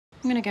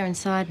I'm gonna go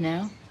inside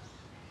now.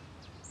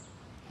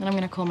 And I'm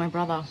gonna call my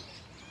brother.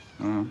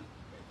 Oh.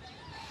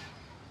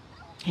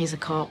 He's a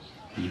cop.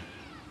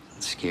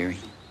 It's scary.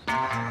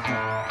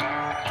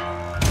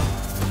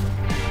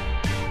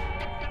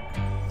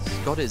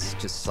 Scott is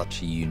just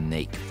such a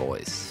unique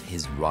voice.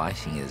 His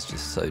writing is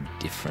just so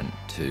different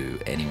to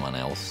anyone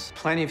else.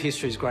 Plenty of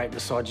history's great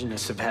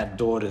misogynists have had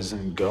daughters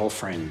and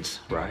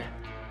girlfriends, Ray.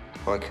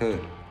 Like who?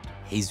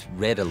 He's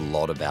read a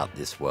lot about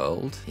this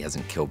world. He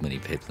hasn't killed many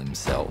people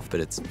himself,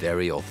 but it's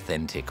very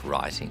authentic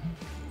writing.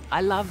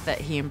 I love that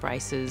he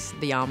embraces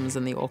the ums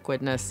and the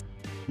awkwardness.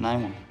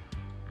 Name one.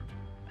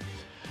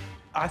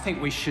 I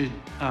think we should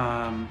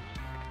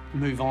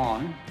move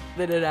on.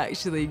 That it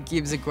actually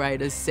gives a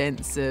greater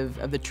sense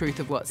of the truth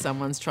of what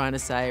someone's trying to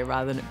say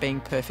rather than it being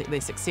perfectly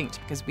succinct,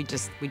 because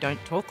we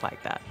don't talk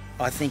like that.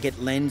 I think it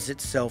lends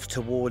itself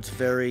towards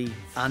very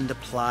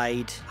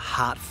underplayed,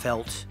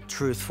 heartfelt,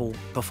 truthful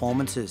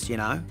performances, you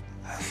know?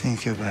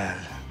 Think about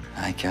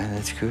it. Okay,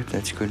 that's good.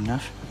 That's good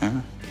enough. Huh?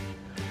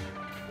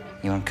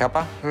 You want a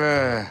cuppa?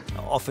 Yeah.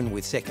 Often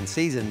with second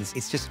seasons,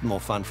 it's just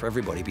more fun for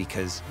everybody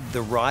because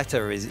the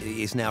writer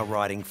is now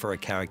writing for a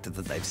character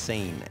that they've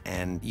seen,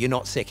 and you're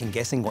not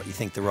second-guessing what you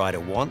think the writer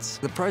wants.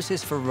 The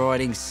process for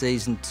writing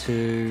season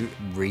 2,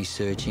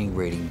 researching,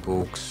 reading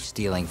books,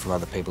 stealing from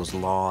other people's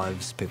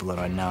lives, people that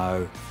I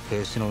know,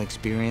 personal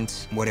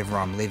experience, whatever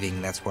I'm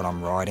living, that's what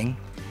I'm writing.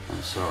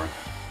 I'm sorry.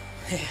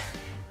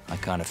 I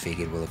kind of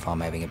figured, well, if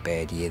I'm having a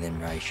bad year, then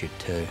Ray should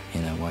too.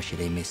 You know, why should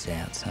he miss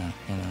out? So,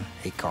 you know,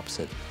 he cops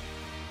it.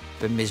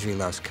 But misery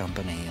loves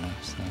company, you know,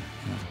 so,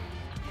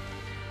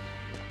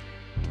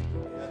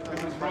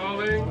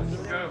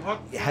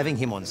 Having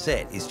him on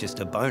set is just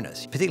a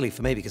bonus, particularly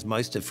for me because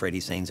most of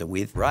Freddie's scenes are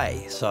with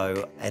Ray.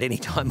 So at any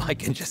time I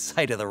can just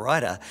say to the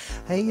writer,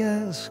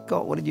 hey,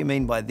 Scott, what did you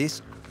mean by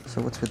this? So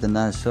what's with the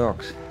no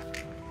socks?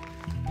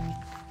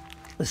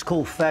 It's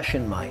called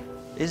fashion, mate.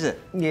 Is it?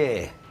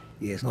 Yeah.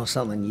 Yeah, it's not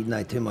something you'd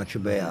know too much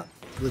about.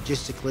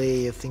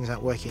 Logistically, if things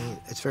aren't working,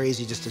 it's very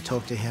easy just to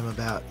talk to him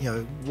about, you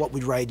know, what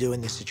would Ray do in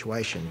this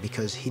situation,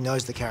 because he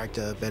knows the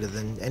character better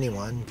than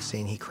anyone,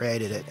 seeing he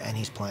created it and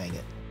he's playing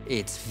it.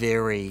 It's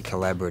very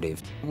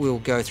collaborative. We'll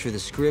go through the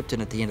script,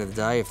 and at the end of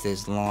the day, if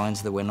there's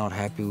lines that we're not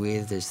happy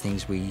with, there's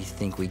things we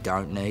think we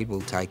don't need,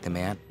 we'll take them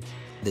out.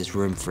 There's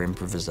room for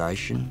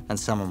improvisation, and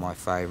some of my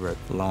favourite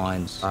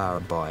lines are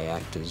by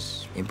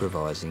actors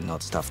improvising,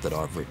 not stuff that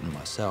I've written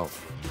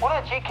myself. Why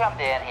don't you come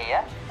down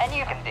here and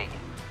you can dig it?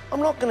 I'm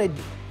not gonna...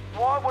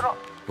 Why would I?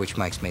 Which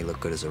makes me look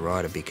good as a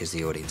writer because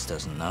the audience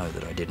doesn't know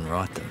that I didn't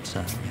write them, so,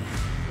 you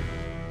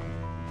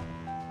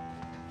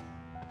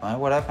know.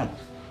 What happened?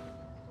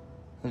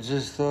 I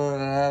just thought I'd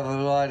have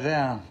a lie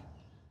down.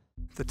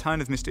 The tone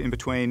of Mr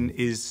Inbetween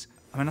is,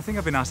 I mean, I think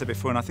I've been asked that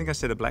before, and I think I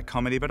said a black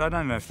comedy, but I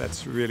don't know if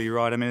that's really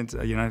right. I mean, it's,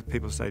 you know,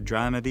 people say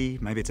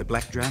dramedy, maybe it's a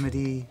black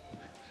dramedy.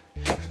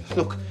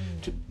 Look,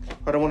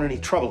 I don't want any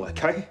trouble,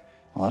 okay?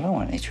 Well, I don't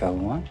want any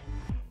trouble, mate.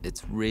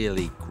 It's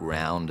really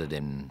grounded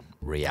in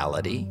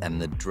reality,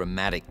 and the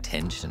dramatic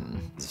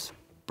tension is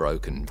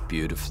broken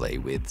beautifully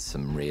with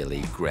some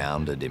really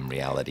grounded in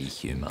reality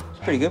humour.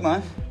 Pretty good,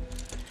 mate.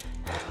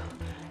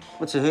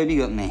 What's the herb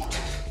you got in there?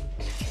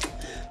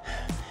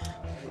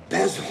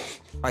 Basil.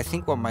 I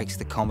think what makes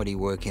the comedy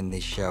work in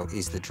this show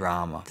is the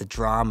drama. The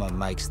drama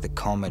makes the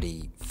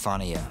comedy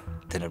funnier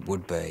than it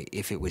would be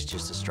if it was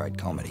just a straight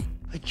comedy.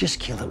 Just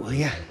kill it, will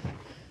you?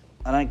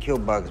 I don't kill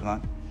bugs, mate.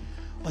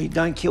 Well, you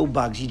don't kill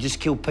bugs, you just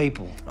kill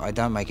people. I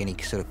don't make any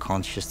sort of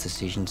conscious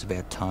decisions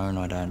about tone.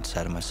 I don't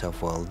say to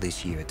myself, well,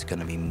 this year it's going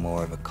to be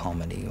more of a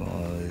comedy,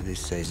 or this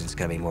season it's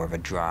going to be more of a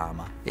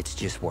drama. It's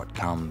just what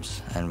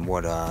comes and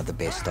what are the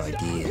best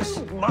ideas.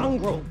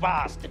 Mongrel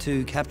bastard!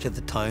 To capture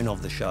the tone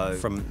of the show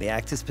from the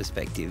actor's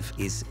perspective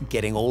is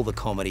getting all the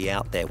comedy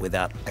out there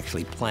without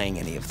actually playing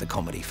any of the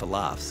comedy for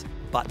laughs.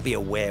 But be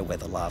aware where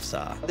the laughs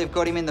are. They've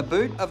got him in the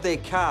boot of their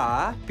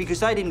car because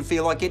they didn't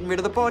feel like getting rid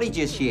of the body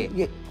just yet.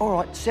 Yeah, all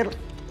right,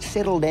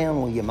 settle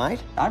down, will you,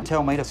 mate? Don't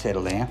tell me to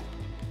settle down.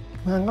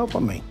 Hang up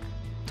on me.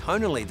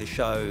 Tonally, the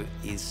show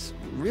is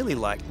really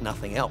like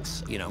nothing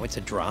else. You know, it's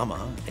a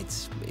drama.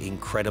 It's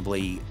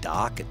incredibly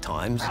dark at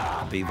times. It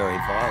can be very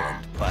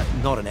violent, but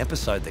not an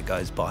episode that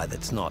goes by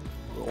that's not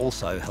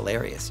also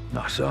hilarious.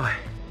 Nice eye.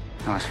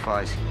 Nice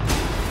face.